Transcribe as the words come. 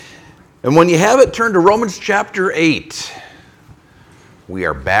And when you have it, turn to Romans chapter 8. We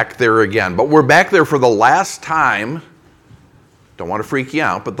are back there again, but we're back there for the last time. Don't want to freak you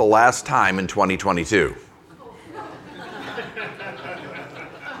out, but the last time in 2022.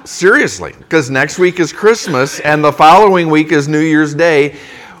 Seriously, because next week is Christmas and the following week is New Year's Day,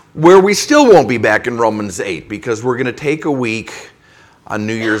 where we still won't be back in Romans 8 because we're going to take a week on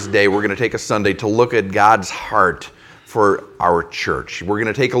New Year's Day. We're going to take a Sunday to look at God's heart for our church. We're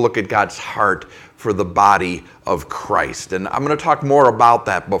going to take a look at God's heart for the body of Christ. And I'm going to talk more about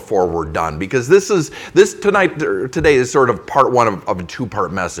that before we're done, because today is sort of part one of a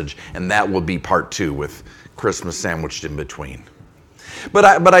two-part message, and that will be part two with Christmas sandwiched in between. But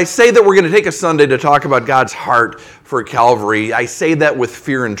I say that we're going to take a Sunday to talk about God's heart for Calvary. I say that with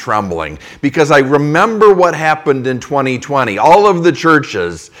fear and trembling because I remember what happened in 2020. All of the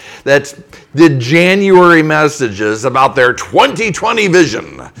churches that did January messages about their 2020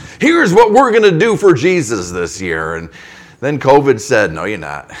 vision. Here's what we're going to do for Jesus this year. And then COVID said, no, you're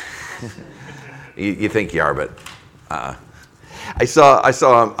not. You think you are, but I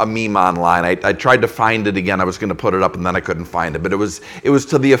saw a meme online. I tried to find it again. I was going to put it up and then I couldn't find it. But it was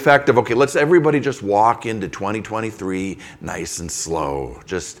to the effect of, okay, let's everybody just walk into 2023 nice and slow.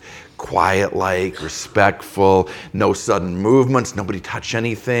 Just quiet-like, respectful, no sudden movements, nobody touch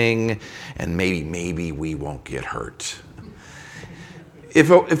anything, and maybe we won't get hurt.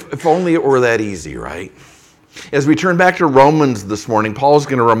 If only it were that easy, right? As we turn back to Romans this morning, Paul's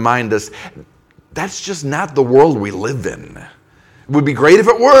going to remind us that's just not the world we live in. It would be great if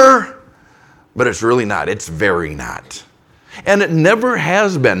it were, but it's really not. It's very not. And it never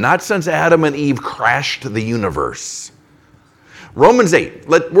has been, not since Adam and Eve crashed the universe. Romans 8,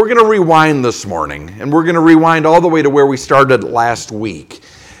 we're going to rewind this morning, and we're going to rewind all the way to where we started last week.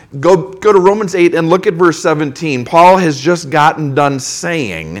 Go to Romans 8 and look at verse 17. Paul has just gotten done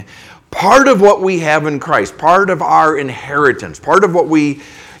saying, part of what we have in Christ, part of our inheritance, part of what we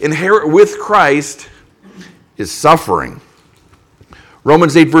inherit with Christ is suffering.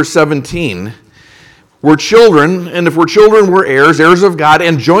 Romans 8, verse 17, we're children, and if we're children, we're heirs, heirs of God,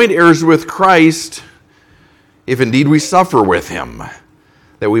 and joint heirs with Christ, if indeed we suffer with him,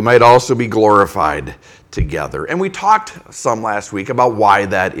 that we might also be glorified together. And we talked some last week about why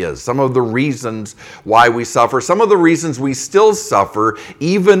that is, some of the reasons why we suffer, some of the reasons we still suffer,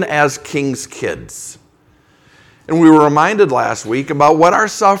 even as king's kids. And we were reminded last week about what our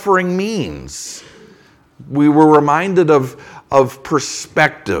suffering means. We were reminded of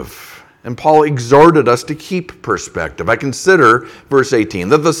perspective. And Paul exhorted us to keep perspective. I consider, verse 18,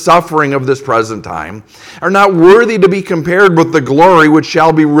 that the suffering of this present time are not worthy to be compared with the glory which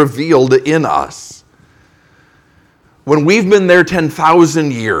shall be revealed in us. When we've been there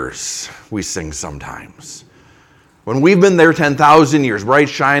 10,000 years, we sing sometimes. When we've been there 10,000 years, bright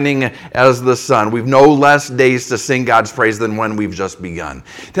shining as the sun, we've no less days to sing God's praise than when we've just begun.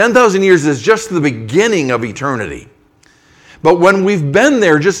 10,000 years is just the beginning of eternity. But when we've been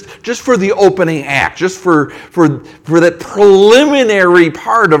there, just for the opening act, just for that preliminary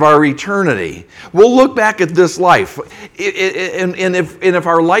part of our eternity, we'll look back at this life. And if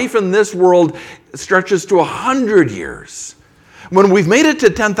our life in this world stretches to 100 years, when we've made it to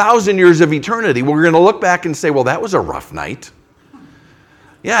 10,000 years of eternity, we're going to look back and say, well, that was a rough night.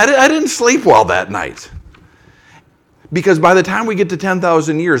 Yeah, I didn't sleep well that night. Because by the time we get to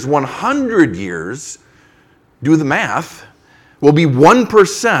 10,000 years, 100 years, do the math, will be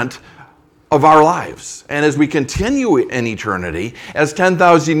 1% of our lives. And as we continue in eternity, as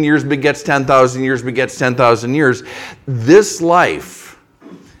 10,000 years begets 10,000 years begets 10,000 years, this life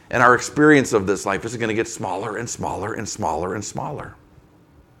and our experience of this life is going to get smaller and smaller and smaller and smaller.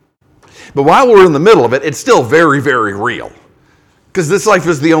 But while we're in the middle of it, it's still very, very real. Because this life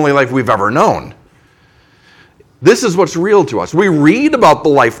is the only life we've ever known. This is what's real to us. We read about the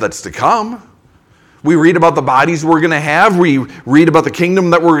life that's to come. We read about the bodies we're going to have. We read about the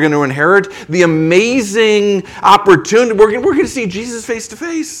kingdom that we're going to inherit. The amazing opportunity. We're going to see Jesus face to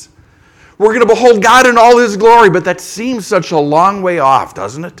face. We're going to behold God in all his glory. But that seems such a long way off,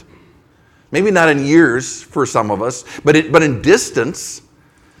 doesn't it? Maybe not in years for some of us, but in distance.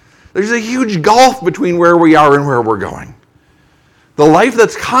 There's a huge gulf between where we are and where we're going. The life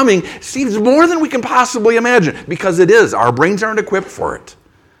that's coming seems more than we can possibly imagine, because it is. Our brains aren't equipped for it.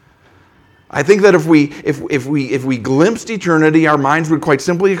 I think that if we glimpsed eternity, our minds would quite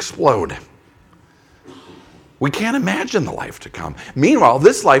simply explode. We can't imagine the life to come. Meanwhile,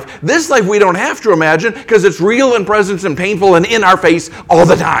 this life we don't have to imagine because it's real and present and painful and in our face all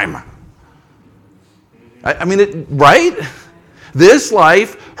the time. Right? This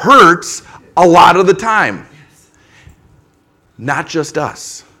life hurts a lot of the time. Not just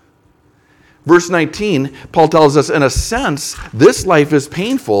us. Verse 19, Paul tells us, in a sense, this life is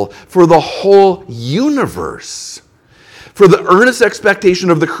painful for the whole universe. For the earnest expectation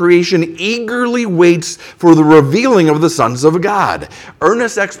of the creation eagerly waits for the revealing of the sons of God.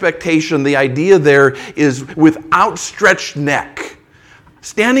 Earnest expectation, the idea there is with outstretched neck.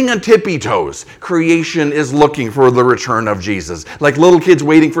 Standing on tippy toes, creation is looking for the return of Jesus. Like little kids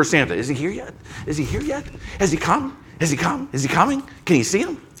waiting for Santa. Is he here yet? Is he here yet? Has he come? Has he come? Is he coming? Can you see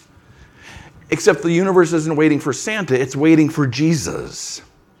him? Except the universe isn't waiting for Santa, it's waiting for Jesus.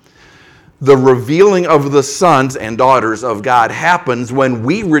 The revealing of the sons and daughters of God happens when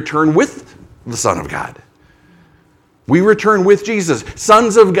we return with the Son of God. We return with Jesus.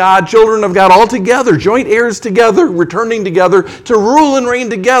 Sons of God, children of God, all together, joint heirs together, returning together to rule and reign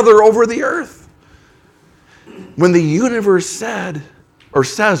together over the earth. When the universe says,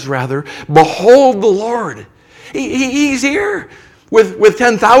 behold the Lord. He's here with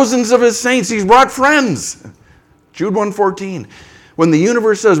 10,000s of his saints. He's brought friends. Jude 1:14. When the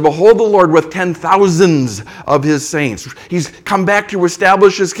universe says, behold the Lord with 10,000s of his saints. He's come back to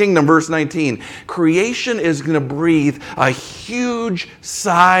establish his kingdom, verse 19. Creation is going to breathe a huge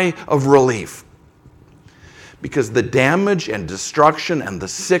sigh of relief. Because the damage and destruction and the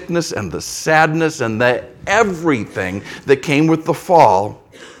sickness and the sadness and the everything that came with the fall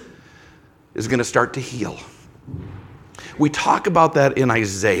is going to start to heal. We talk about that in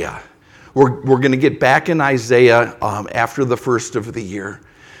Isaiah. We're going to get back in Isaiah after the first of the year.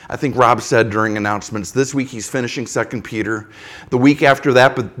 I think Rob said during announcements, this week he's finishing 2 Peter. The week after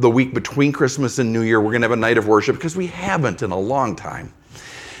that, but the week between Christmas and New Year, we're going to have a night of worship because we haven't in a long time.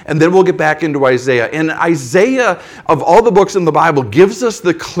 And then we'll get back into Isaiah. And Isaiah, of all the books in the Bible, gives us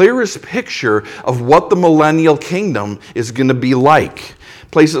the clearest picture of what the millennial kingdom is going to be like.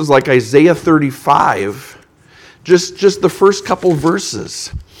 Places like Isaiah 35, just the first couple verses.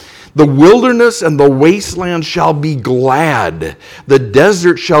 The wilderness and the wasteland shall be glad. The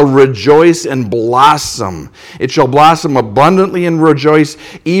desert shall rejoice and blossom. It shall blossom abundantly and rejoice,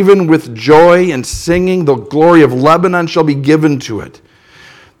 even with joy and singing. The glory of Lebanon shall be given to it.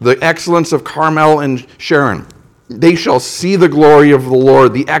 The excellence of Carmel and Sharon. They shall see the glory of the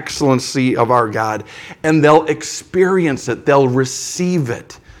Lord, the excellency of our God, and they'll experience it. They'll receive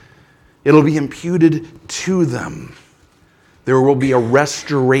it. It'll be imputed to them. There will be a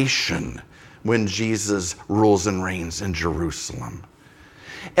restoration when Jesus rules and reigns in Jerusalem.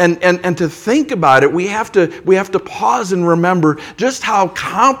 And to think about it, we have to pause and remember just how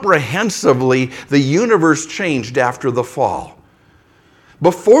comprehensively the universe changed after the fall.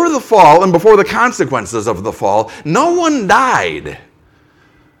 Before the fall and before the consequences of the fall, no one died.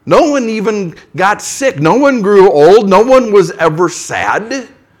 No one even got sick. No one grew old. No one was ever sad.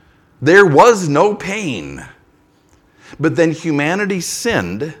 There was no pain. But then humanity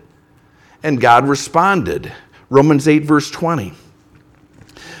sinned, and God responded. Romans 8, verse 20.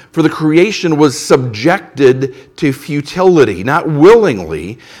 For the creation was subjected to futility, not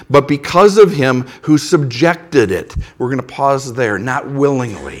willingly, but because of him who subjected it. We're going to pause there, not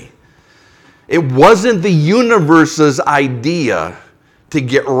willingly. It wasn't the universe's idea to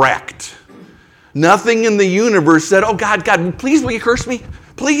get wrecked. Nothing in the universe said, oh God, please will you curse me?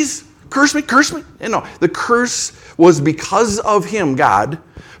 Please, curse me. No, the curse was because of him, God,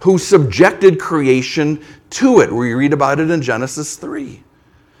 who subjected creation to it. We read about it in Genesis 3.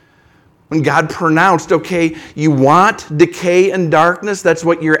 When God pronounced, okay, you want decay and darkness, that's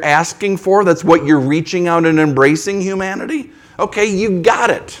what you're asking for, that's what you're reaching out and embracing, humanity? Okay, you got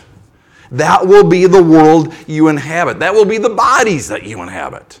it. That will be the world you inhabit. That will be the bodies that you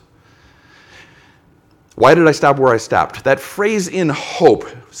inhabit. Why did I stop where I stopped? That phrase in hope,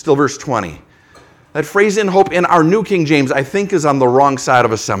 still verse 20. That phrase in hope in our New King James, I think, is on the wrong side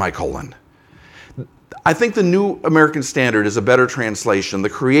of a semicolon. I think the New American Standard is a better translation. The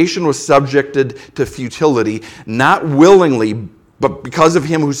creation was subjected to futility, not willingly, but because of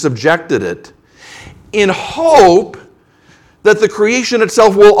him who subjected it, in hope that the creation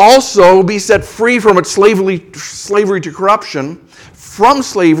itself will also be set free from its slavery to corruption, from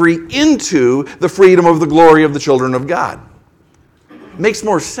slavery into the freedom of the glory of the children of God. Makes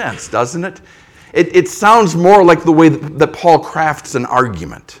more sense, doesn't it? It sounds more like the way that Paul crafts an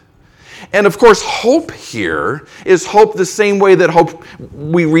argument. And of course, hope here is hope the same way that hope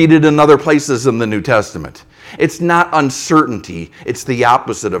we read it in other places in the New Testament. It's not uncertainty. It's the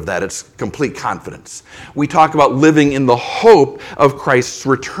opposite of that. It's complete confidence. We talk about living in the hope of Christ's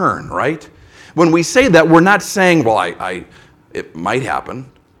return, right? When we say that, we're not saying, well, it might happen.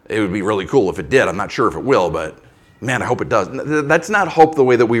 It would be really cool if it did. I'm not sure if it will, but Man, I hope it does. That's not hope the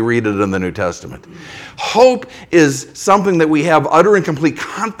way that we read it in the New Testament. Hope is something that we have utter and complete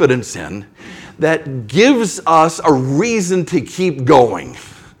confidence in that gives us a reason to keep going.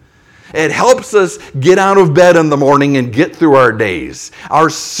 It helps us get out of bed in the morning and get through our days. Our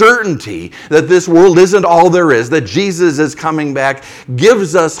certainty that this world isn't all there is, that Jesus is coming back,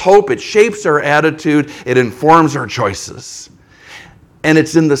 gives us hope. It shapes our attitude. It informs our choices. And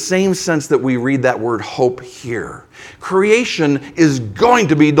it's in the same sense that we read that word hope here. Creation is going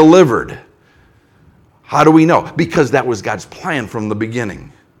to be delivered. How do we know? Because that was God's plan from the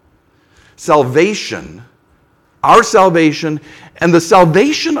beginning. Salvation, our salvation, and the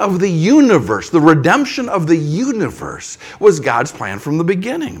salvation of the universe, the redemption of the universe, was God's plan from the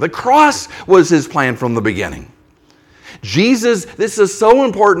beginning. The cross was his plan from the beginning. Jesus, this is so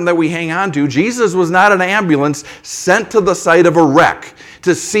important that we hang on to. Jesus was not an ambulance sent to the site of a wreck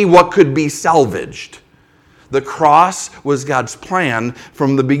to see what could be salvaged. The cross was God's plan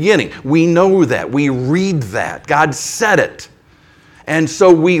from the beginning. We know that. We read that. God said it. And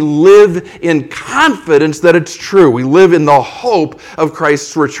so we live in confidence that it's true. We live in the hope of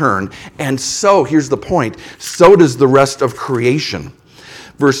Christ's return. And so, here's the point, so does the rest of creation.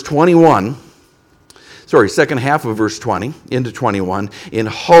 Second half of verse 20 into 21, in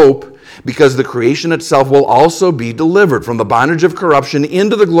hope, because the creation itself will also be delivered from the bondage of corruption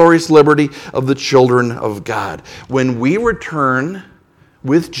into the glorious liberty of the children of God. When we return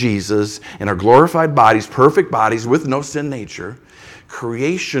with Jesus in our glorified bodies, perfect bodies with no sin nature,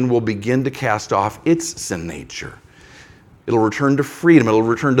 creation will begin to cast off its sin nature. It'll return to freedom. It'll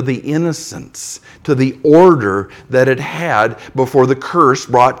return to the innocence, to the order that it had before the curse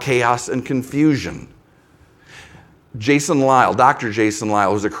brought chaos and confusion. Dr. Jason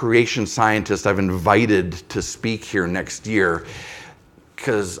Lisle, who's a creation scientist I've invited to speak here next year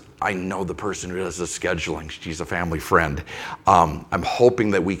because I know the person who does the scheduling. She's a family friend. I'm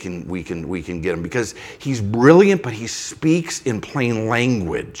hoping that we can get him because he's brilliant, but he speaks in plain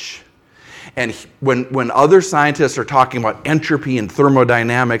language. And when other scientists are talking about entropy and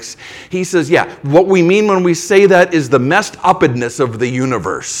thermodynamics, he says, yeah, what we mean when we say that is the messed upness of the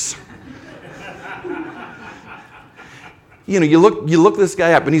universe. You know, you look this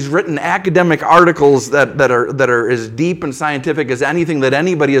guy up, and he's written academic articles that are as deep and scientific as anything that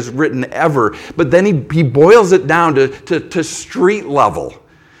anybody has written ever. But then he boils it down to street level.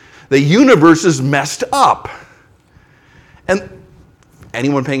 The universe is messed up. And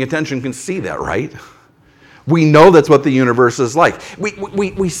anyone paying attention can see that, right? We know that's what the universe is like.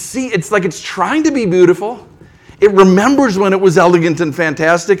 We see it's like it's trying to be beautiful. It remembers when it was elegant and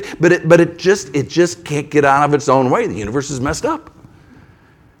fantastic, but it just can't get out of its own way. The universe is messed up.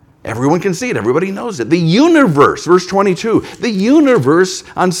 Everyone can see it. Everybody knows it. The universe, verse 22, the universe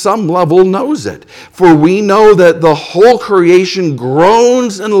on some level knows it. For we know that the whole creation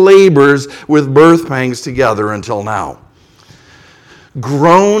groans and labors with birth pangs together until now.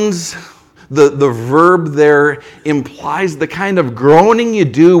 Groans, the verb there implies the kind of groaning you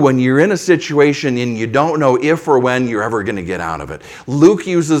do when you're in a situation and you don't know if or when you're ever going to get out of it. Luke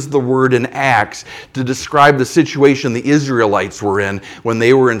uses the word in Acts to describe the situation the Israelites were in when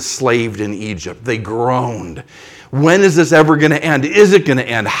they were enslaved in Egypt. They groaned. When is this ever going to end? Is it going to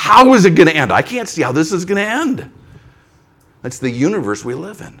end? How is it going to end? I can't see how this is going to end. That's the universe we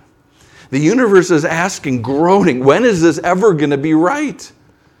live in. The universe is asking, groaning, when is this ever going to be right?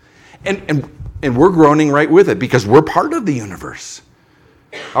 And we're groaning right with it because we're part of the universe.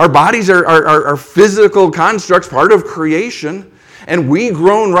 Our bodies are physical constructs, part of creation, and we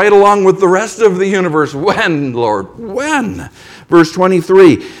groan right along with the rest of the universe. When, Lord? When? Verse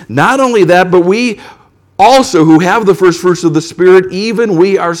 23, not only that, but we also who have the first fruits of the Spirit, even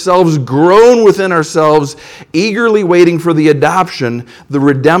we ourselves groan within ourselves, eagerly waiting for the adoption, the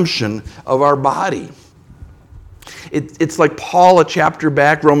redemption of our body. It's like Paul a chapter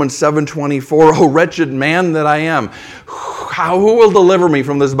back, Romans 7:24, oh wretched man that I am, who will deliver me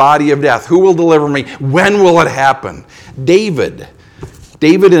from this body of death? Who will deliver me? When will it happen? David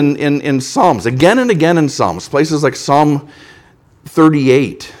in Psalms, again and again in Psalms, places like Psalm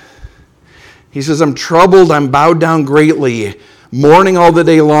 38. He says, I'm troubled, I'm bowed down greatly, mourning all the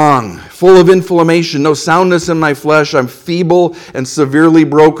day long, full of inflammation, no soundness in my flesh, I'm feeble and severely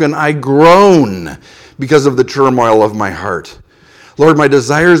broken, I groan because of the turmoil of my heart. Lord, my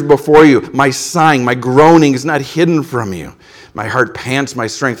desire is before you, my sighing, my groaning is not hidden from you. My heart pants, my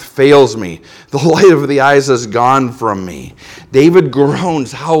strength fails me. The light of the eyes has gone from me. David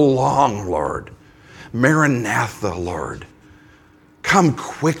groans, how long, Lord? Maranatha, Lord. Come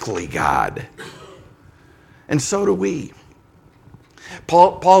quickly, God. And so do we.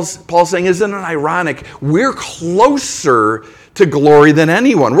 Paul's saying, isn't it ironic? We're closer to glory than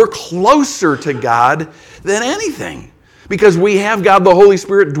anyone. We're closer to God than anything because we have God the Holy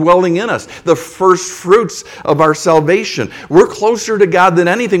Spirit dwelling in us, the first fruits of our salvation. We're closer to God than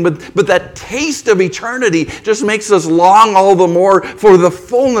anything, but that taste of eternity just makes us long all the more for the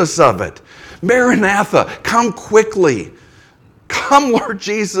fullness of it. Maranatha, come quickly. Come, Lord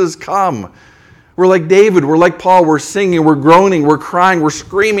Jesus, come. We're like David, we're like Paul, we're singing, we're groaning, we're crying, we're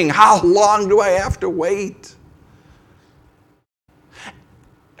screaming. How long do I have to wait?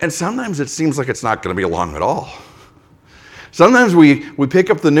 And sometimes it seems like it's not going to be long at all. Sometimes we pick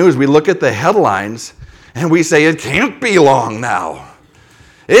up the news, we look at the headlines, and we say, it can't be long now.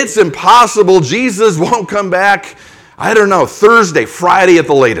 It's impossible. Jesus won't come back, I don't know, Thursday, Friday at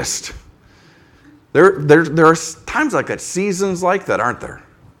the latest. There are times like that, seasons like that, aren't there?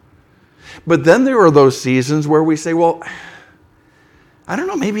 But then there are those seasons where we say, well, I don't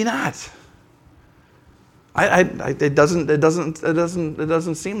know, maybe not. It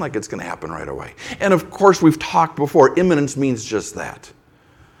doesn't seem like it's going to happen right away. And of course, we've talked before, imminence means just that.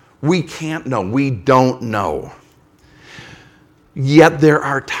 We can't know. We don't know. Yet there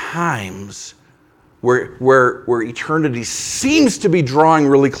are times where eternity seems to be drawing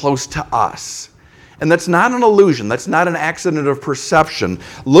really close to us. And that's not an illusion. That's not an accident of perception.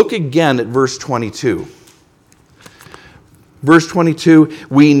 Look again at verse 22. Verse 22,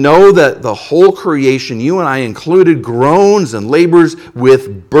 we know that the whole creation, you and I included, groans and labors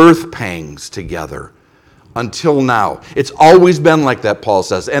with birth pangs together until now. It's always been like that, Paul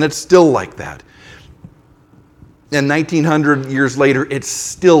says, and it's still like that. And 1900 years later, it's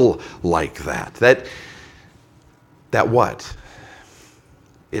still like that. That what?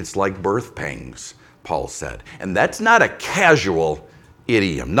 It's like birth pangs, Paul said. And that's not a casual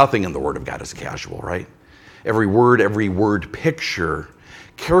idiom. Nothing in the Word of God is casual, right? Every word picture,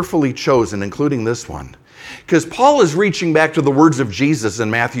 carefully chosen, including this one. Because Paul is reaching back to the words of Jesus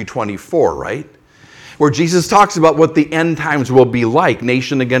in Matthew 24, right? Where Jesus talks about what the end times will be like,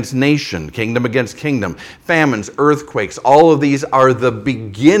 nation against nation, kingdom against kingdom, famines, earthquakes. All of these are the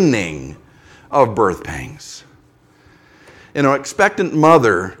beginning of birth pangs. An expectant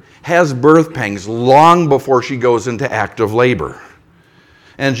mother has birth pangs long before she goes into active labor.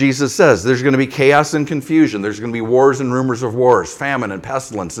 And Jesus says there's going to be chaos and confusion. There's going to be wars and rumors of wars, famine and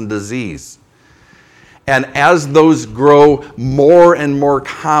pestilence and disease. And as those grow more and more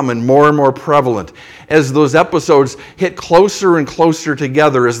common, more and more prevalent, as those episodes hit closer and closer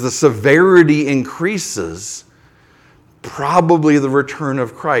together, as the severity increases, probably the return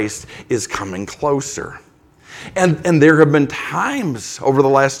of Christ is coming closer. And there have been times over the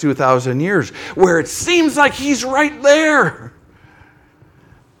last 2,000 years where it seems like he's right there.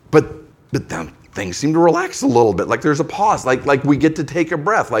 But then things seem to relax a little bit, like there's a pause, like we get to take a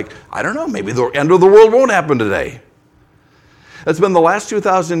breath, like, I don't know, maybe the end of the world won't happen today. That's been the last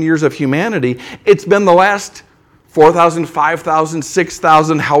 2,000 years of humanity. It's been the last 4,000, 5,000,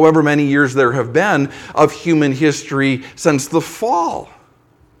 6,000, however many years there have been of human history since the fall.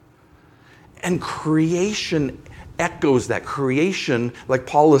 And creation echoes that. Creation, like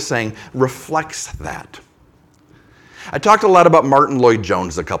Paul is saying, reflects that. I talked a lot about Martin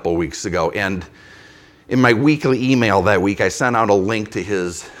Lloyd-Jones a couple weeks ago, and in my weekly email that week, I sent out a link to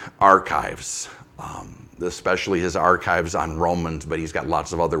his archives, especially his archives on Romans, but he's got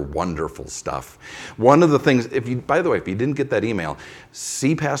lots of other wonderful stuff. One of the things, by the way, if you didn't get that email,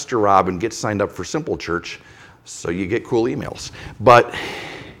 see Pastor Rob and get signed up for Simple Church so you get cool emails. But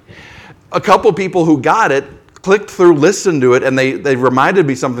a couple people who got it clicked through, listened to it, and they reminded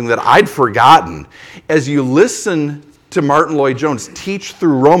me something that I'd forgotten. As you listen to Martin Lloyd-Jones teach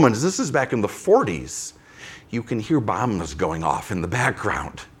through Romans, this is back in the 40s, you can hear bombs going off in the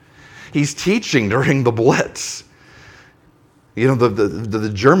background. He's teaching during the Blitz. You know, the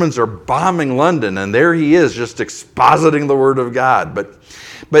Germans are bombing London, and there he is just expositing the Word of God. But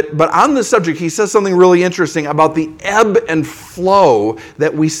on this subject, he says something really interesting about the ebb and flow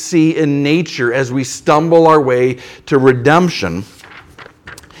that we see in nature as we stumble our way to redemption.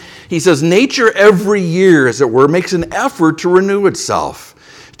 He says, nature every year, as it were, makes an effort to renew itself,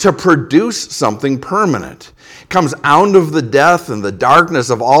 to produce something permanent. It comes out of the death and the darkness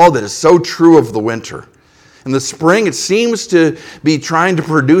of all that is so true of the winter. In the spring, it seems to be trying to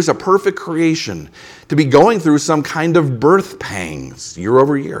produce a perfect creation, to be going through some kind of birth pangs year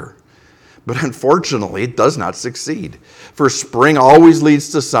over year. But unfortunately, it does not succeed. For spring always leads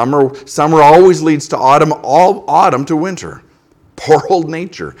to summer, summer always leads to autumn, autumn to winter. Poor old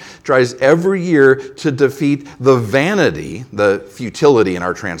nature tries every year to defeat the vanity, the futility in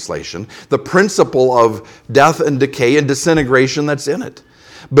our translation, the principle of death and decay and disintegration that's in it.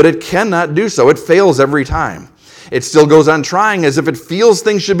 But it cannot do so. It fails every time. It still goes on trying as if it feels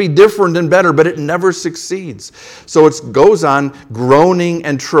things should be different and better, but it never succeeds. So it goes on groaning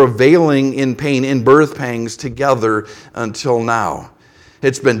and travailing in pain, in birth pangs together until now.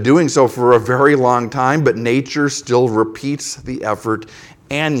 It's been doing so for a very long time, but nature still repeats the effort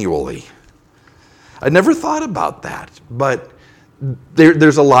annually. I never thought about that, but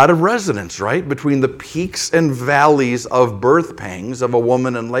there's a lot of resonance, right, between the peaks and valleys of birth pangs of a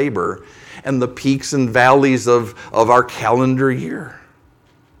woman in labor and the peaks and valleys of our calendar year.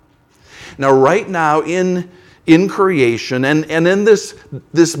 Now, right now in creation and in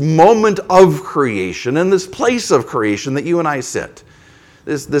this moment of creation, in this place of creation that you and I sit,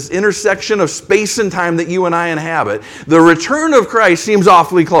 this intersection of space and time that you and I inhabit, the return of Christ seems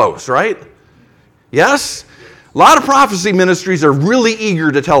awfully close, right? Yes? A lot of prophecy ministries are really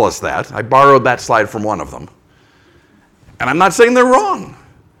eager to tell us that. I borrowed that slide from one of them. And I'm not saying they're wrong.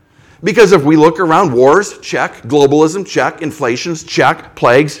 Because if we look around, wars, check. Globalism, check. Inflations, check.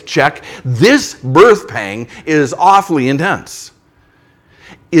 Plagues, check. This birth pang is awfully intense.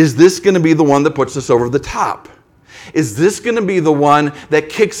 Is this going to be the one that puts us over the top? Is this going to be the one that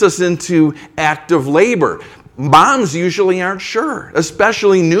kicks us into active labor? Moms usually aren't sure,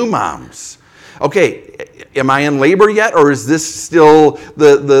 especially new moms. Okay, am I in labor yet, or is this still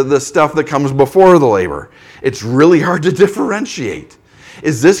the stuff that comes before the labor? It's really hard to differentiate.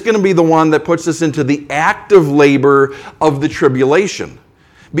 Is this going to be the one that puts us into the active labor of the tribulation?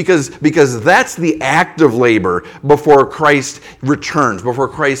 Because that's the active labor before Christ returns, before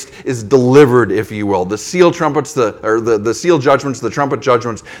Christ is delivered, if you will. The seal trumpets, the seal judgments, the trumpet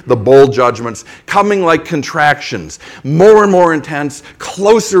judgments, the bowl judgments, coming like contractions, more and more intense,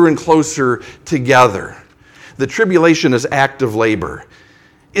 closer and closer together. The tribulation is active labor.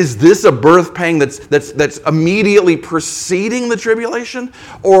 Is this a birth pang that's immediately preceding the tribulation?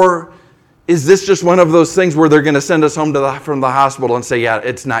 Or is this just one of those things where they're going to send us home from the hospital and say, yeah,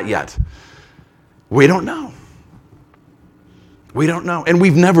 it's not yet? We don't know. We don't know. And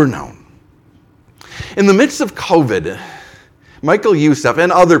we've never known. In the midst of COVID, Michael Youssef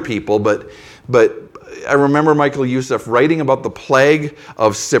and other people, but I remember Michael Youssef writing about the plague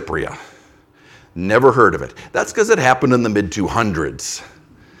of Cypria. Never heard of it. That's because it happened in the mid-200s.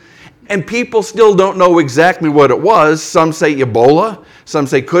 And people still don't know exactly what it was. Some say Ebola. Some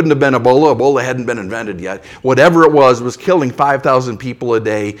say couldn't have been Ebola. Ebola hadn't been invented yet. Whatever it was killing 5,000 people a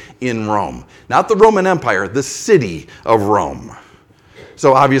day in Rome. Not the Roman Empire, the city of Rome.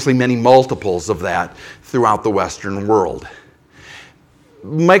 So obviously many multiples of that throughout the Western world.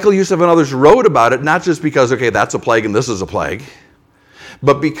 Michael Youssef and others wrote about it, not just because, okay, that's a plague and this is a plague,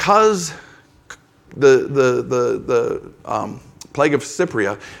 but because the plague of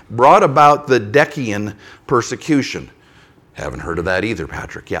Cypria brought about the Decian persecution. Haven't heard of that either,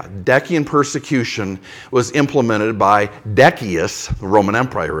 Patrick. Yeah, Decian persecution was implemented by Decius, the Roman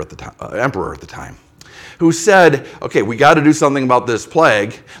emperor at the time, who said, okay, we got to do something about this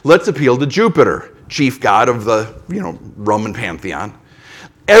plague. Let's appeal to Jupiter, chief god of the Roman pantheon.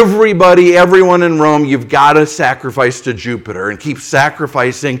 Everyone in Rome, you've got to sacrifice to Jupiter and keep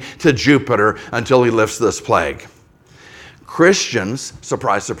sacrificing to Jupiter until he lifts this plague. Christians,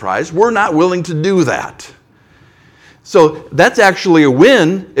 surprise, surprise, we're not willing to do that. So that's actually a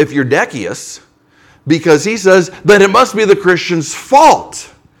win if you're Decius, because he says that it must be the Christians'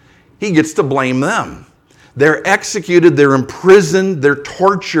 fault. He gets to blame them. They're executed, they're imprisoned, they're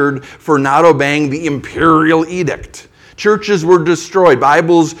tortured for not obeying the imperial edict. Churches were destroyed,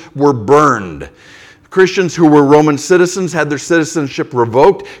 Bibles were burned. Christians who were Roman citizens had their citizenship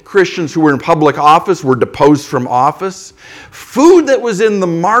revoked. Christians who were in public office were deposed from office. Food that was in the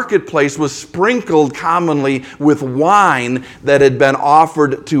marketplace was sprinkled commonly with wine that had been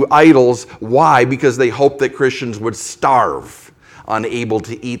offered to idols. Why? Because they hoped that Christians would starve, unable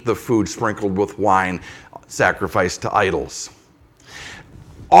to eat the food sprinkled with wine sacrificed to idols.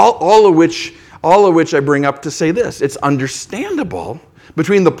 All of which I bring up to say this. It's understandable.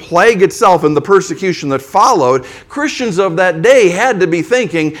 Between the plague itself and the persecution that followed, Christians of that day had to be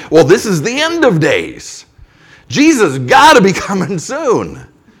thinking, well, this is the end of days. Jesus got to be coming soon.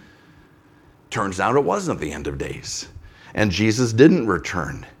 Turns out it wasn't the end of days. And Jesus didn't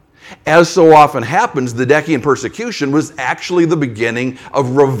return. As so often happens, the Decian persecution was actually the beginning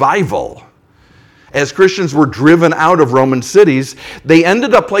of revival. As Christians were driven out of Roman cities, they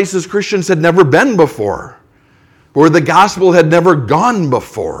ended up places Christians had never been before, where the gospel had never gone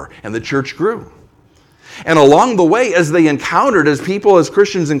before, and the church grew. And along the way, as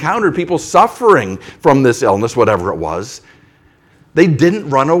Christians encountered people suffering from this illness, whatever it was, they didn't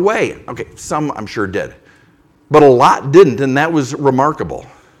run away. Okay, some I'm sure did, but a lot didn't, and that was remarkable.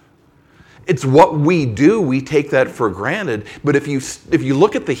 It's what we do, we take that for granted. But if you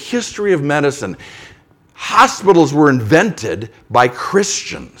look at the history of medicine, hospitals were invented by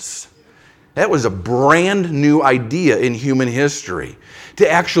Christians. That was a brand new idea in human history. To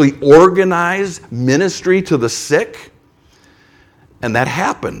actually organize ministry to the sick. And that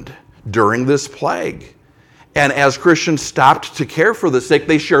happened during this plague. And as Christians stopped to care for the sick,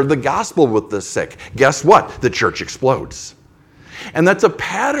 they shared the gospel with the sick. Guess what? The church explodes. And that's a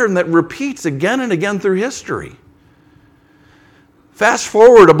pattern that repeats again and again through history. Fast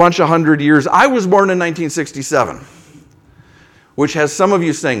forward a bunch of 100 years. I was born in 1967, which has some of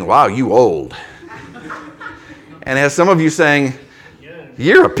you saying, wow, you old. And has some of you saying,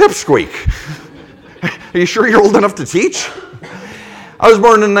 you're a pipsqueak. Are you sure you're old enough to teach? I was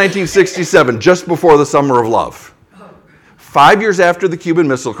born in 1967, just before the Summer of Love. 5 years after the Cuban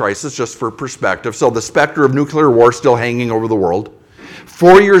Missile Crisis, just for perspective, so the specter of nuclear war still hanging over the world.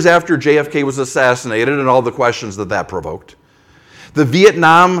 4 years after JFK was assassinated and all the questions that provoked. The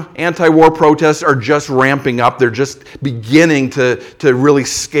Vietnam anti-war protests are just ramping up. They're just beginning to really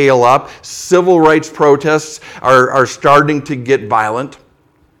scale up. Civil rights protests are starting to get violent.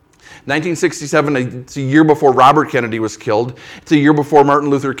 1967, it's a year before Robert Kennedy was killed. It's a year before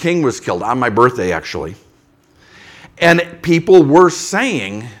Martin Luther King was killed, on my birthday, actually. And people were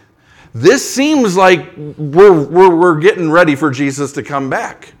saying, this seems like we're getting ready for Jesus to come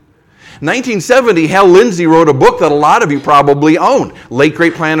back. 1970, Hal Lindsey wrote a book that a lot of you probably own, Late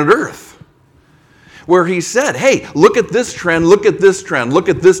Great Planet Earth, where he said, hey, look at this trend, look at this trend, look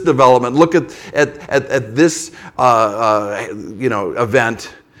at this development, look at this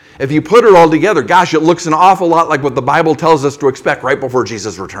event. If you put it all together, gosh, it looks an awful lot like what the Bible tells us to expect right before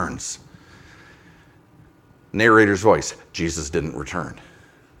Jesus returns. Narrator's voice, Jesus didn't return.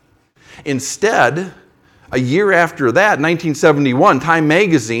 Instead, a year after that, 1971, Time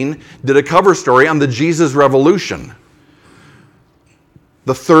magazine did a cover story on the Jesus Revolution.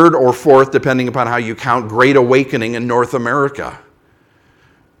 The third or fourth, depending upon how you count, Great Awakening in North America.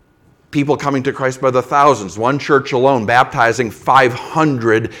 People coming to Christ by the thousands. One church alone baptizing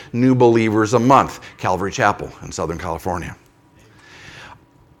 500 new believers a month. Calvary Chapel in Southern California.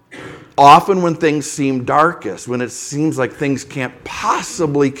 Often when things seem darkest, when it seems like things can't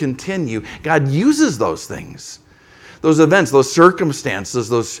possibly continue, God uses those things, those events, those circumstances,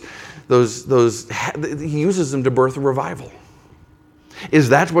 He uses them to birth a revival. Is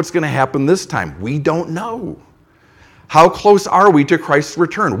that what's going to happen this time? We don't know. How close are we to Christ's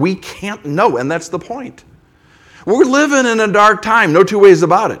return? We can't know, and that's the point. We're living in a dark time, no two ways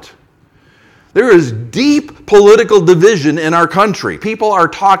about it. There is deep political division in our country. People are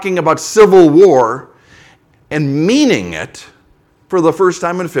talking about civil war and meaning it for the first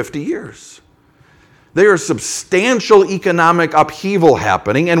time in 50 years. There is substantial economic upheaval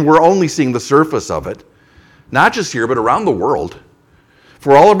happening, and we're only seeing the surface of it, not just here, but around the world.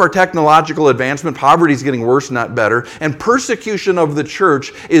 For all of our technological advancement, poverty is getting worse, not better, and persecution of the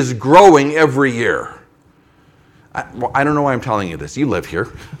church is growing every year. I don't know why I'm telling you this. You live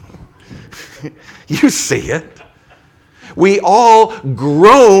here. You see it. We all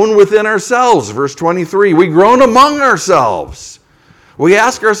groan within ourselves. Verse 23, we groan among ourselves. We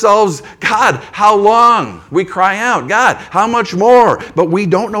ask ourselves, God, how long? We cry out, God, how much more? But we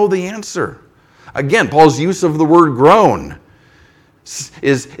don't know the answer. Again, Paul's use of the word groan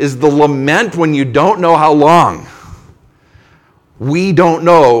is the lament when you don't know how long. We don't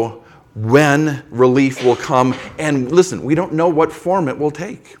know when relief will come. And listen, we don't know what form it will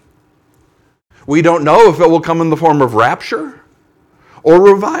take. We don't know if it will come in the form of rapture or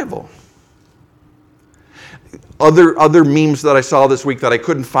revival. Other memes that I saw this week that I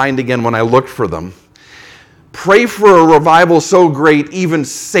couldn't find again when I looked for them. Pray for a revival so great, even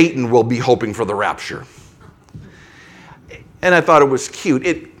Satan will be hoping for the rapture. And I thought it was cute.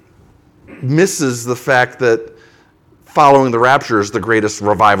 It misses the fact that following the rapture is the greatest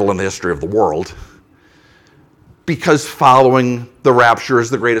revival in the history of the world. Because following the rapture is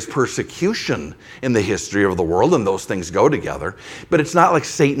the greatest persecution in the history of the world, and those things go together. But it's not like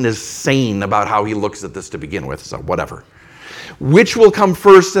Satan is sane about how he looks at this to begin with, so whatever. Which will come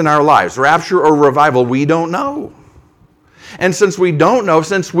first in our lives, rapture or revival? We don't know. And since we don't know,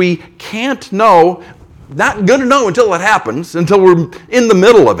 since we can't know, not going to know until it happens, until we're in the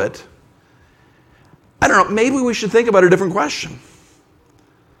middle of it, I don't know, maybe we should think about a different question.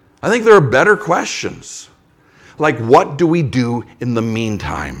 I think there are better questions. Like, what do we do in the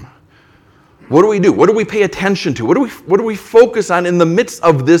meantime? What do we do? What do we pay attention to? What do we focus on in the midst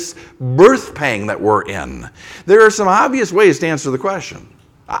of this birth pang that we're in? There are some obvious ways to answer the question.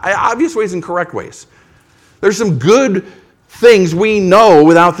 Obvious ways and correct ways. There's some good things we know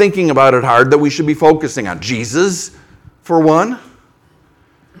without thinking about it hard that we should be focusing on. Jesus, for one.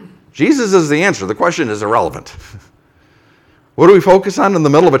 Jesus is the answer. The question is irrelevant. What do we focus on in the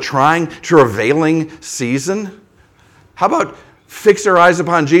middle of a trying, travailing season? How about fix our eyes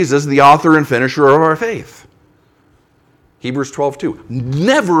upon Jesus, the author and finisher of our faith? Hebrews 12:2.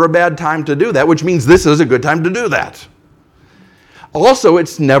 Never a bad time to do that, which means this is a good time to do that. Also,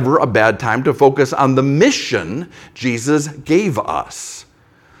 it's never a bad time to focus on the mission Jesus gave us.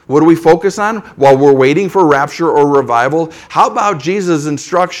 What do we focus on while we're waiting for rapture or revival? How about Jesus'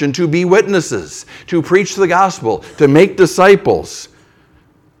 instruction to be witnesses, to preach the gospel, to make disciples?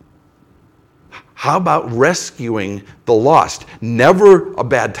 How about rescuing the lost? Never a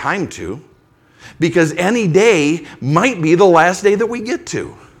bad time to, because any day might be the last day that we get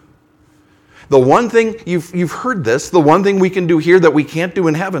to. The one thing, you've heard this, the one thing we can do here that we can't do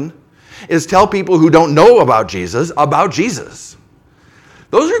in heaven is tell people who don't know about Jesus.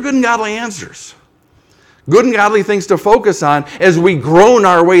 Those are good and godly answers. Good and godly things to focus on as we groan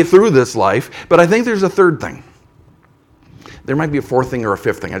our way through this life. But I think there's a third thing. There might be a fourth thing or a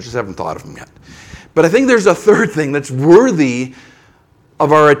fifth thing. I just haven't thought of them yet. But I think there's a third thing that's worthy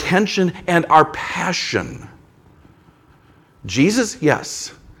of our attention and our passion. Jesus,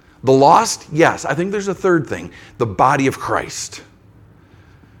 yes. The lost, yes. I think there's a third thing. The body of Christ.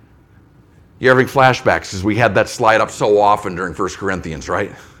 You're having flashbacks because we had that slide up so often during 1 Corinthians,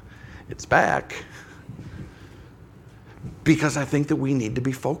 right? It's back. Because I think that we need to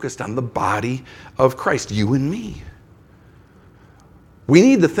be focused on the body of Christ, you and me. We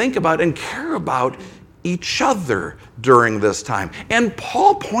need to think about and care about each other during this time. And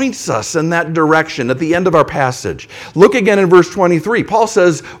Paul points us in that direction at the end of our passage. Look again in verse 23. Paul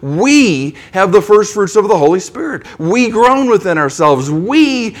says, we have the first fruits of the Holy Spirit. We groan within ourselves.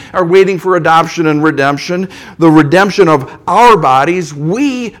 We are waiting for adoption and redemption, the redemption of our bodies.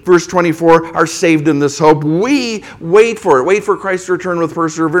 We, verse 24, are saved in this hope. We wait for it. Wait for Christ's return with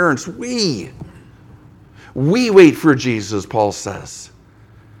perseverance. We wait for Jesus, Paul says.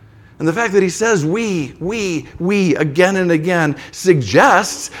 And the fact that he says we again and again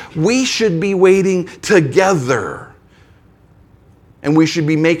suggests we should be waiting together. And we should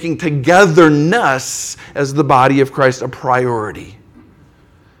be making togetherness as the body of Christ a priority.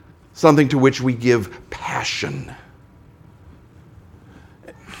 Something to which we give passion.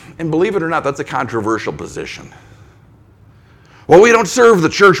 And believe it or not, that's a controversial position. Well, we don't serve the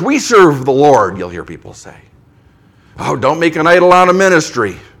church, we serve the Lord, you'll hear people say. Oh, don't make an idol out of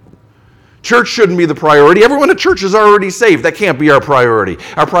ministry. Church shouldn't be the priority. Everyone at church is already saved. That can't be our priority.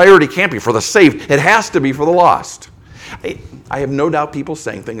 Our priority can't be for the saved. It has to be for the lost. I have no doubt people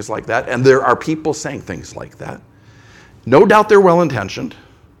saying things like that, and there are people saying things like that. No doubt they're well-intentioned.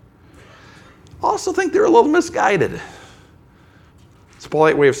 I also think they're a little misguided. It's a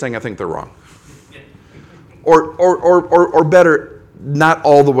polite way of saying I think they're wrong. Or better, not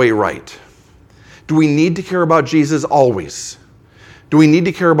all the way right. Do we need to care about Jesus always? Do we need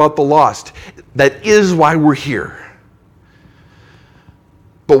to care about the lost? That is why we're here.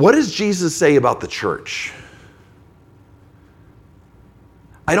 But what does Jesus say about the church?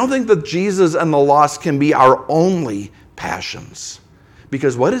 I don't think that Jesus and the lost can be our only passions.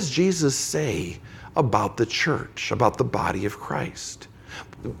 Because what does Jesus say about the church, about the body of Christ?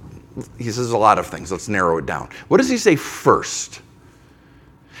 He says a lot of things. Let's narrow it down. What does he say first?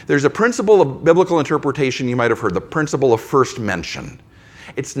 There's a principle of biblical interpretation you might have heard, the principle of first mention.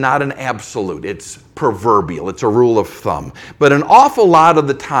 It's not an absolute, it's proverbial, it's a rule of thumb. But an awful lot of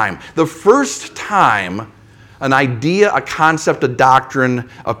the time, the first time an idea, a concept, a doctrine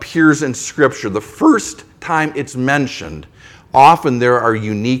appears in Scripture, the first time it's mentioned, often there are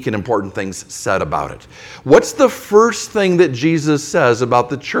unique and important things said about it. What's the first thing that Jesus says about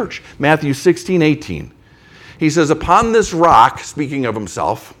the church? Matthew 16:18. He says, upon this rock, speaking of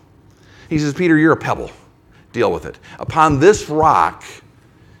himself, he says, Peter, you're a pebble. Deal with it. Upon this rock,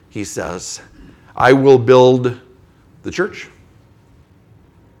 he says, I will build the church.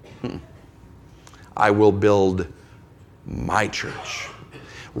 I will build my church.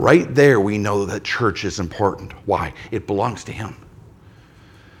 Right there, we know that church is important. Why? It belongs to him.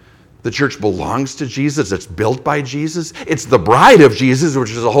 The church belongs to Jesus. It's built by Jesus. It's the bride of Jesus, which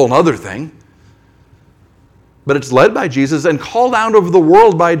is a whole other thing. But it's led by Jesus and called out of the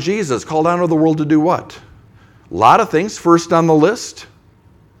world by Jesus. Called out of the world to do what? A lot of things. First on the list,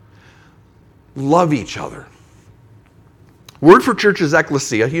 love each other. Word for church is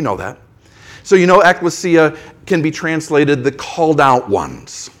ecclesia. You know that. So ecclesia can be translated the called out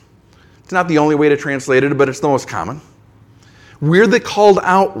ones. It's not the only way to translate it, but it's the most common. We're the called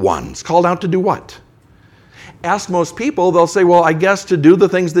out ones. Called out to do what? Ask most people, they'll say, well, I guess to do the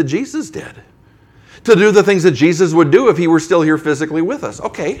things that Jesus did. To do the things that Jesus would do if he were still here physically with us.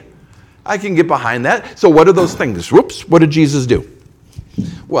 Okay, I can get behind that. So what are those things? Whoops, what did Jesus do?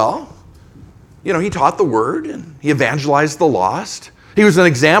 Well, he taught the word and he evangelized the lost. He was an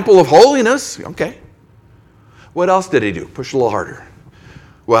example of holiness. Okay. What else did he do? Push a little harder.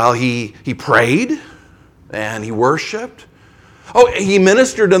 Well, he prayed and he worshiped. Oh, he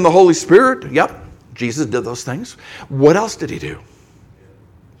ministered in the Holy Spirit. Yep, Jesus did those things. What else did he do?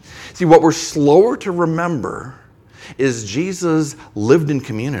 See, what we're slower to remember is Jesus lived in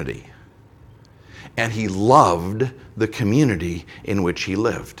community. And he loved the community in which he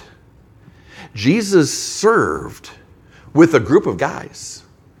lived. Jesus served with a group of guys.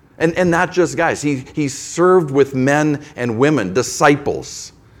 And not just guys. He served with men and women,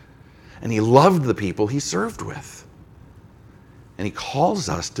 disciples. And he loved the people he served with. And he calls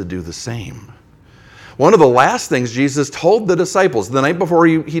us to do the same. One of the last things Jesus told the disciples the night before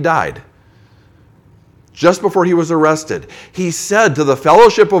he died, just before he was arrested, he said to the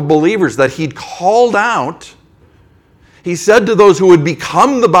fellowship of believers that he'd called out, he said to those who would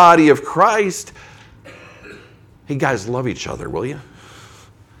become the body of Christ, hey guys, love each other, will you?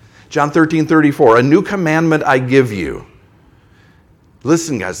 John 13:34, a new commandment I give you.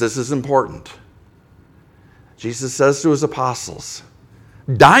 Listen, guys, this is important. Jesus says to his apostles,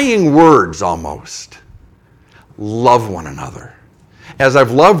 dying words almost, love one another. As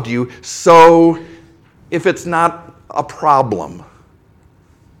I've loved you, so if it's not a problem,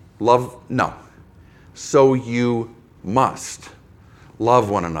 so you must love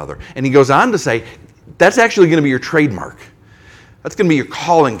one another. And he goes on to say, that's actually going to be your trademark. That's going to be your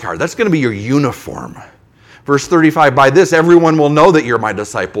calling card. That's going to be your uniform. Verse 35, by this everyone will know that you're my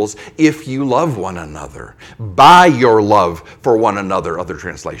disciples if you love one another. By your love for one another, other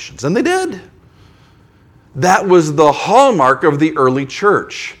translations. And they did. That was the hallmark of the early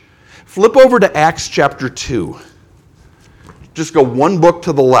church. Flip over to Acts chapter 2. Just go one book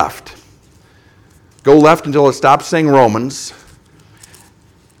to the left. Go left until it stops saying Romans.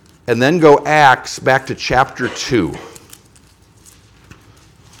 And then go Acts back to chapter 2.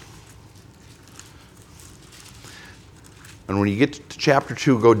 And when you get to chapter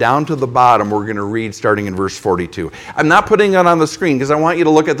 2, go down to the bottom. We're going to read starting in verse 42. I'm not putting it on the screen because I want you to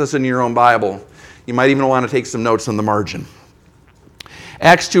look at this in your own Bible. You might even want to take some notes on the margin.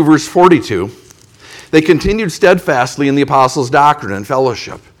 Acts 2, verse 42. They continued steadfastly in the apostles' doctrine and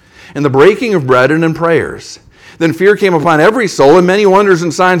fellowship, in the breaking of bread and in prayers. Then fear came upon every soul, and many wonders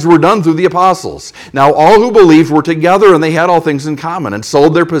and signs were done through the apostles. Now all who believed were together, and they had all things in common, and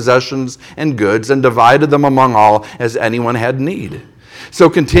sold their possessions and goods, and divided them among all as anyone had need. So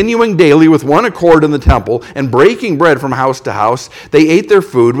continuing daily with one accord in the temple, and breaking bread from house to house, they ate their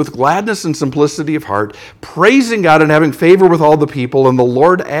food with gladness and simplicity of heart, praising God and having favor with all the people. And the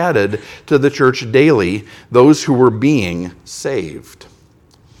Lord added to the church daily those who were being saved.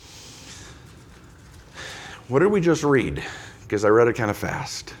 What did we just read? Because I read it kind of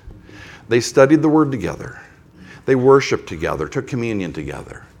fast. They studied the word together. They worshiped together, took communion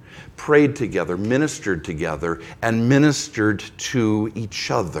together, prayed together, ministered together, and ministered to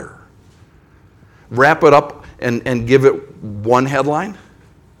each other. Wrap it up and give it one headline?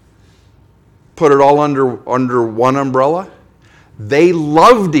 Put it all under one umbrella? They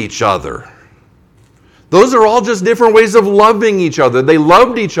loved each other. Those are all just different ways of loving each other. They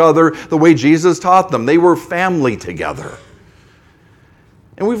loved each other the way Jesus taught them. They were family together.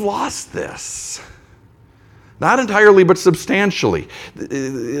 And we've lost this. Not entirely, but substantially.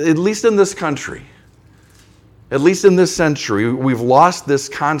 At least in this country. At least in this century, we've lost this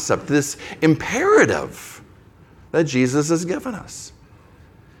concept, this imperative that Jesus has given us.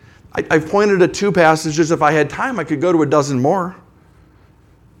 I've pointed at 2 passages. If I had time, I could go to a dozen more.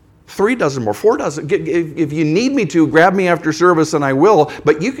 3 dozen more, 4 dozen. If you need me to, grab me after service and I will,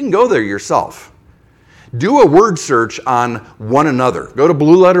 but you can go there yourself. Do a word search on one another. Go to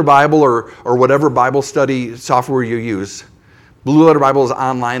Blue Letter Bible or whatever Bible study software you use. Blue Letter Bible is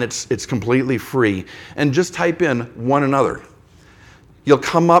online. It's completely free. And just type in one another. You'll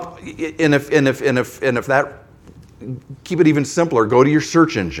come up, and if that, keep it even simpler. Go to your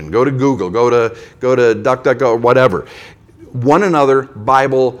search engine. Go to Google. Go to DuckDuckGo, whatever. One another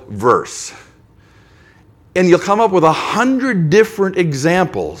Bible verse. And you'll come up with 100 different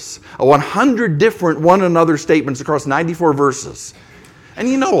examples, 100 different one another statements across 94 verses. And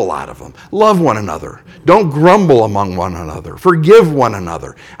you know a lot of them. Love one another. Don't grumble among one another. Forgive one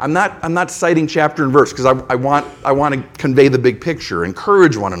another. I'm not citing chapter and verse because I want to convey the big picture.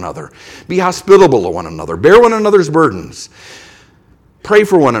 Encourage one another. Be hospitable to one another. Bear one another's burdens. Pray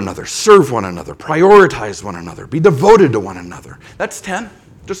for one another. Serve one another. Prioritize one another. Be devoted to one another. That's 10.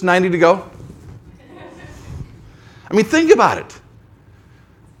 Just 90 to go. I mean, think about it.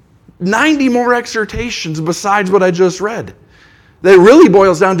 90 more exhortations besides what I just read. That really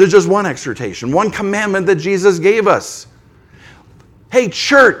boils down to just one exhortation, one commandment that Jesus gave us. Hey,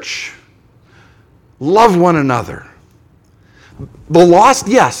 church, love one another. The lost,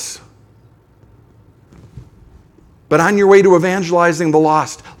 yes. But on your way to evangelizing the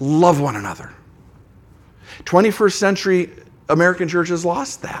lost, love one another. 21st century American church has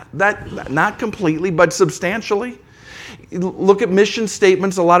lost that. Not completely, but substantially. Look at mission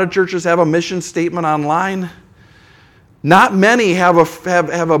statements. A lot of churches have a mission statement online. Not many have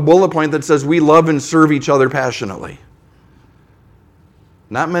a bullet point that says we love and serve each other passionately.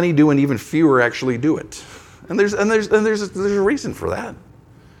 Not many do, and even fewer actually do it. And there's a reason for that.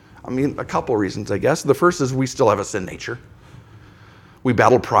 I mean, a couple of reasons, I guess. The first is we still have a sin nature. We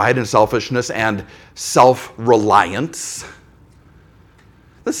battle pride and selfishness and self-reliance.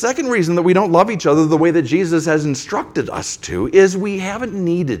 The second reason that we don't love each other the way that Jesus has instructed us to is we haven't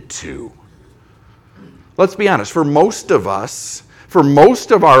needed to. Let's be honest, for most of us, for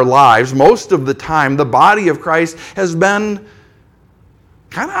most of our lives, most of the time, the body of Christ has been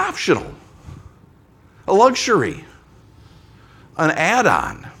kind of optional, a luxury, an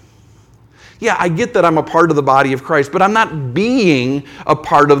add-on. Yeah, I get that I'm a part of the body of Christ, but I'm not being a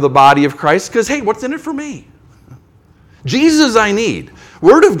part of the body of Christ because, hey, what's in it for me? Jesus I need.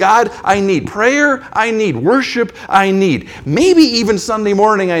 Word of God I need. Prayer I need. Worship I need. Maybe even Sunday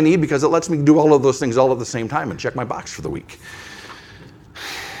morning I need because it lets me do all of those things all at the same time and check my box for the week.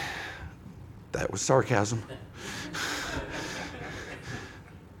 That was sarcasm.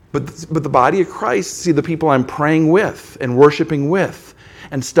 But the body of Christ, see, the people I'm praying with and worshiping with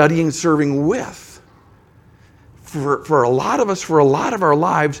and studying, serving with, for a lot of us, for a lot of our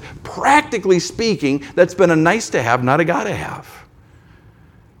lives, practically speaking, that's been a nice to have, not a gotta have.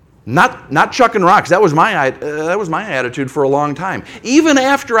 Not chucking rocks. That was my attitude for a long time. Even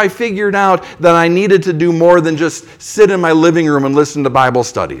after I figured out that I needed to do more than just sit in my living room and listen to Bible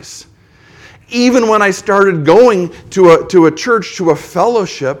studies. Even when I started going to a church, to a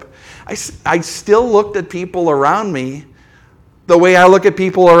fellowship, I still looked at people around me the way I look at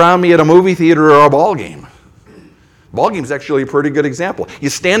people around me at a movie theater or a ball game. Ball game's actually a pretty good example. You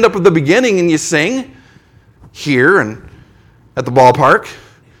stand up at the beginning and you sing here and at the ballpark.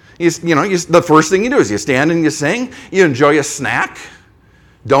 The first thing you do is you stand and you sing. You enjoy a snack.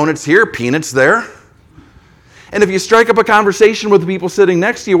 Donuts here, peanuts there. And if you strike up a conversation with the people sitting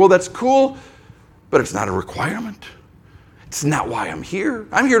next to you, well, that's cool, but it's not a requirement. It's not why I'm here.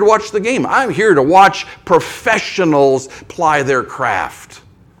 I'm here to watch the game. I'm here to watch professionals ply their craft.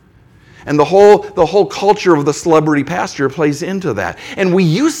 And the whole culture of the celebrity pastor plays into that. And we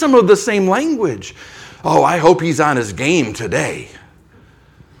use some of the same language. Oh, I hope he's on his game today.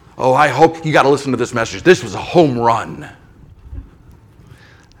 Oh, I hope you got to listen to this message. This was a home run.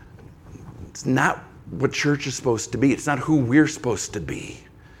 It's not what church is supposed to be. It's not who we're supposed to be.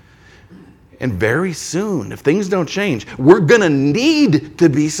 And very soon, if things don't change, we're going to need to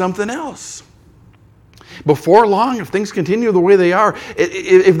be something else. Before long, if things continue the way they are,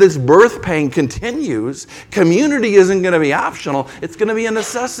 if this birth pain continues, community isn't going to be optional. It's going to be a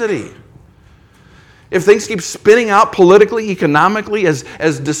necessity. If things keep spinning out politically, economically,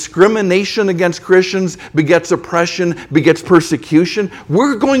 as discrimination against Christians begets oppression, begets persecution,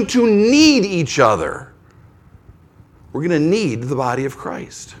 we're going to need each other. We're going to need the body of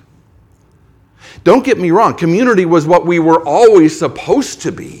Christ. Don't get me wrong. Community was what we were always supposed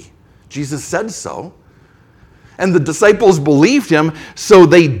to be. Jesus said so. And the disciples believed him, so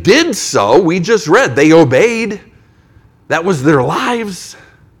they did so. We just read, they obeyed. That was their lives.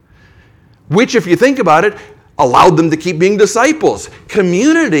 Which, if you think about it, allowed them to keep being disciples.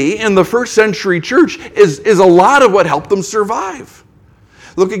 Community in the first century church is a lot of what helped them survive.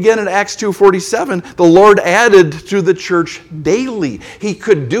 Look again at Acts 2:47. The Lord added to the church daily. He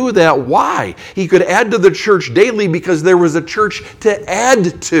could do that. Why? He could add to the church daily because there was a church to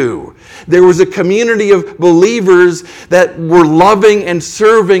add to. There was a community of believers that were loving and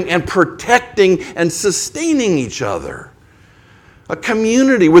serving and protecting and sustaining each other. A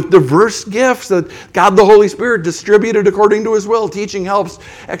community with diverse gifts that God the Holy Spirit distributed according to his will. Teaching, helps,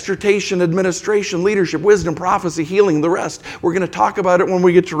 exhortation, administration, leadership, wisdom, prophecy, healing, the rest. We're going to talk about it when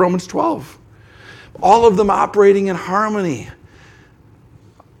we get to Romans 12. All of them operating in harmony.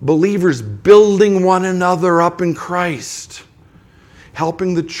 Believers building one another up in Christ,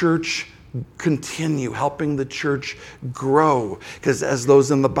 helping the church continue, helping the church grow. Because as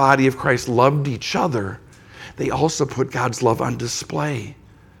those in the body of Christ loved each other, they also put God's love on display.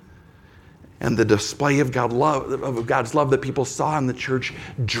 And the display of God's love that people saw in the church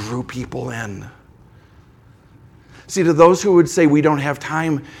drew people in. See, to those who would say we don't have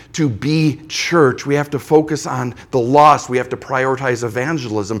time to be church, we have to focus on the lost, we have to prioritize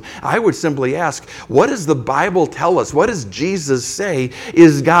evangelism, I would simply ask, what does the Bible tell us? What does Jesus say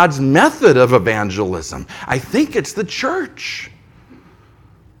is God's method of evangelism? I think it's the church.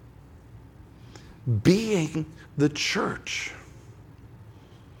 Being the church.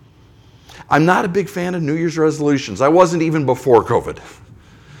 I'm not a big fan of New Year's resolutions. I wasn't even before COVID.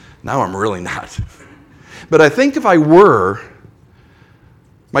 Now I'm really not. But I think if I were,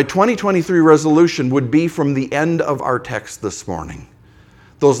 my 2023 resolution would be from the end of our text this morning.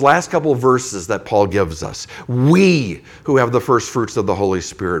 Those last couple of verses that Paul gives us. We who have the first fruits of the Holy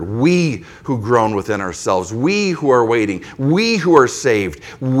Spirit. We who groan within ourselves. We who are waiting. We who are saved.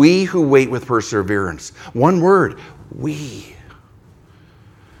 We who wait with perseverance. One word, we.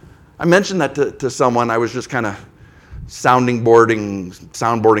 I mentioned that to someone. I was just kind of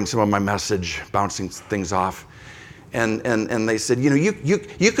soundboarding some of my message, bouncing things off. And they said,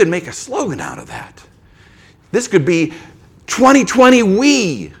 you could make a slogan out of that. This could be 2020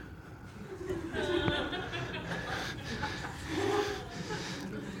 we.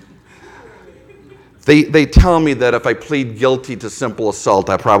 They tell me that if I plead guilty to simple assault,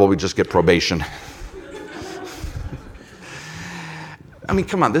 I probably just get probation. I mean,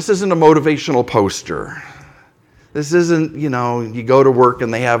 come on, this isn't a motivational poster. This isn't, you go to work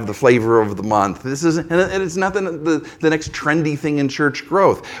and they have the flavor of the month. This isn't, and it's not the next trendy thing in church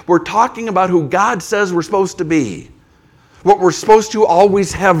growth. We're talking about who God says we're supposed to be. What we're supposed to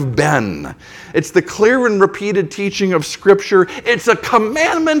always have been. It's the clear and repeated teaching of Scripture. It's a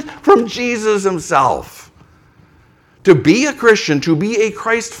commandment from Jesus himself. To be a Christian, to be a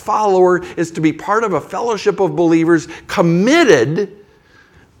Christ follower, is to be part of a fellowship of believers committed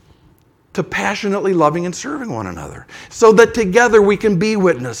to passionately loving and serving one another, so that together we can be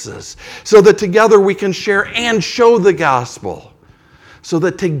witnesses, so that together we can share and show the gospel, so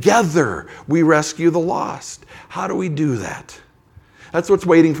that together we rescue the lost. How do we do that? That's what's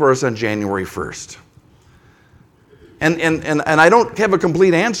waiting for us on January 1st. And I don't have a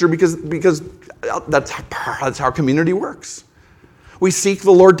complete answer because that's how community works. We seek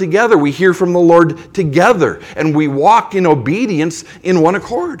the Lord together, we hear from the Lord together, and we walk in obedience in one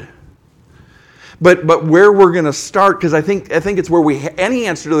accord. But where we're going to start, because I think it's where any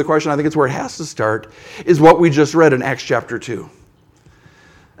answer to the question, I think it's where it has to start, is what we just read in Acts chapter 2.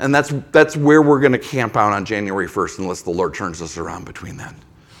 And that's where we're going to camp out on January 1st, unless the Lord turns us around between then.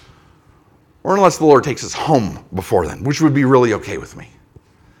 Or unless the Lord takes us home before then, which would be really okay with me.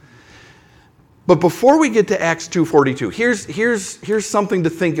 But before we get to Acts 2:42, here's something to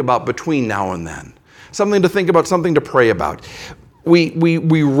think about between now and then. Something to think about, something to pray about. We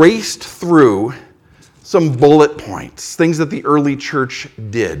raced through some bullet points, things that the early church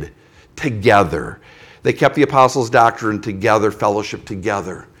did together. They kept the apostles' doctrine together, fellowship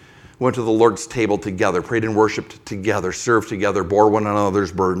together, went to the Lord's table together, prayed and worshiped together, served together, bore one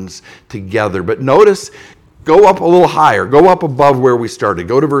another's burdens together. But notice, go up a little higher, go up above where we started.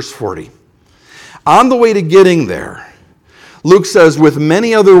 Go to verse 40. On the way to getting there, Luke says, with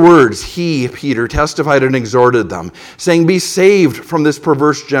many other words, he, Peter, testified and exhorted them, saying, be saved from this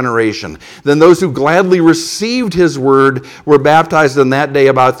perverse generation. Then those who gladly received his word were baptized, and that day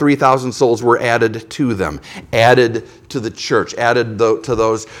about 3,000 souls were added to them, added to the church, added to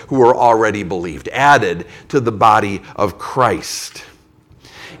those who were already believed, added to the body of Christ.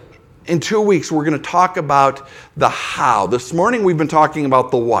 In 2 weeks, we're going to talk about the how. This morning, we've been talking about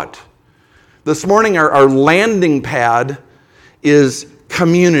the what. This morning, our landing pad is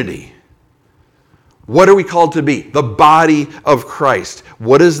community. What are we called to be? The body of Christ.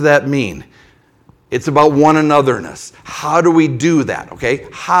 What does that mean? It's about one anotherness. How do we do that? Okay,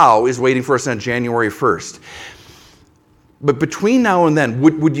 how is waiting for us on January 1st. But between now and then,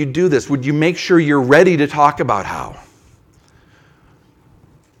 would you do this? Would you make sure you're ready to talk about how?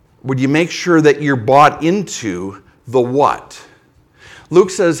 Would you make sure that you're bought into the what? Luke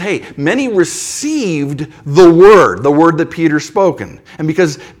says, hey, many received the word that Peter spoken. And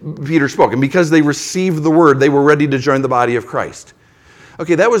because they received the word, they were ready to join the body of Christ.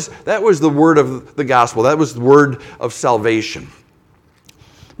 Okay, that was the word of the gospel. That was the word of salvation.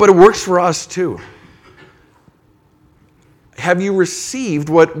 But it works for us too. Have you received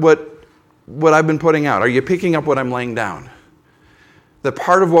what I've been putting out? Are you picking up what I'm laying down? that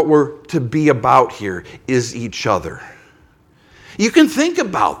part of what we're to be about here is each other. You can think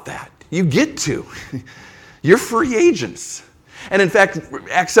about that. You get to. You're free agents. And in fact,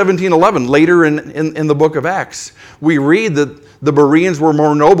 Acts 17:11, later in the book of Acts, we read that the Bereans were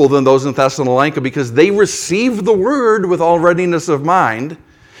more noble than those in Thessalonica because they received the word with all readiness of mind,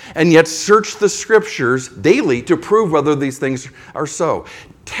 and yet searched the scriptures daily to prove whether these things are so.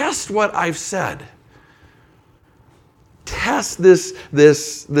 Test what I've said. Test this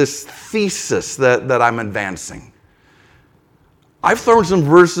thesis that I'm advancing. I've thrown some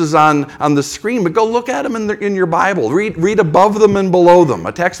verses on the screen, but go look at them in your Bible. Read above them and below them.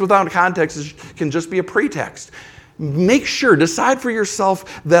 A text without context can just be a pretext. Make sure, decide for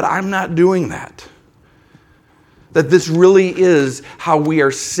yourself that I'm not doing that. That this really is how we are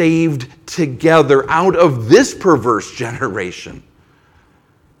saved together out of this perverse generation.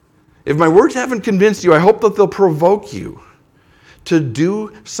 If my words haven't convinced you, I hope that they'll provoke you to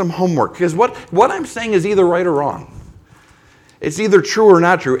do some homework. Because what I'm saying is either right or wrong. It's either true or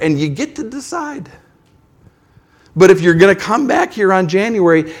not true, and you get to decide. But if you're going to come back here on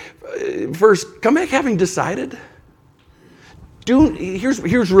January 1st, come back having decided.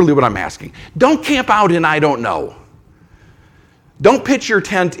 Here's really what I'm asking. Don't camp out in I don't know. Don't pitch your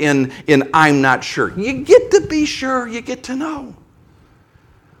tent in I'm not sure. You get to be sure, you get to know.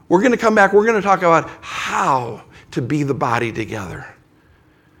 We're going to come back, we're going to talk about how to be the body together.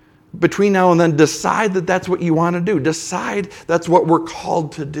 Between now and then, decide that that's what you want to do. Decide that's what we're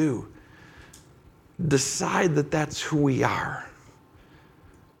called to do. Decide that that's who we are.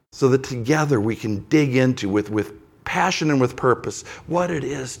 So that together we can dig into, with passion and with purpose, what it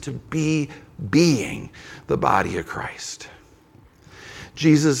is to be being the body of Christ.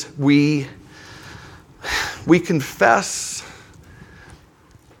 Jesus, we confess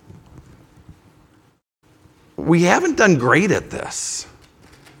we haven't done great at this.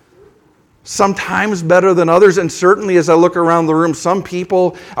 Sometimes better than others, and certainly as I look around the room, some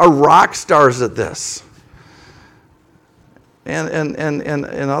people are rock stars at this. And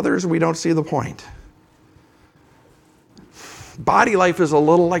others, we don't see the point. Body life is a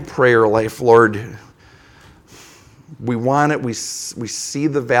little like prayer life, Lord. We want it, we see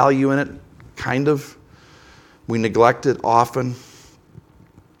the value in it, kind of. We neglect it often.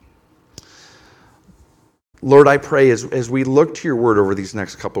 Lord, I pray as we look to your word over these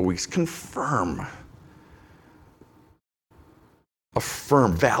next couple of weeks, confirm,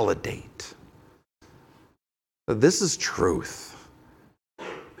 affirm, validate that this is truth,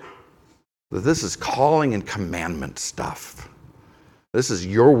 that this is calling and commandment stuff. This is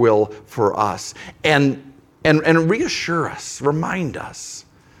your will for us. And reassure us, remind us.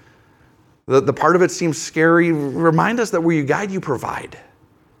 The part of it seems scary. Remind us that where you guide, you provide.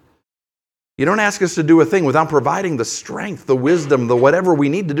 You don't ask us to do a thing without providing the strength, the wisdom, the whatever we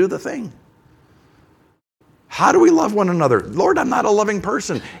need to do the thing. How do we love one another? Lord, I'm not a loving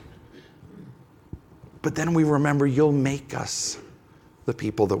person. But then we remember you'll make us the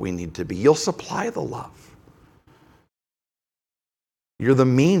people that we need to be. You'll supply the love. You're the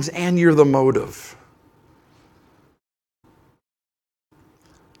means and you're the motive.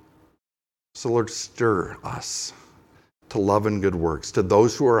 So Lord, stir us to love and good works, to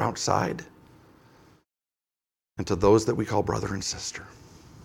those who are outside, and to those that we call brother and sister.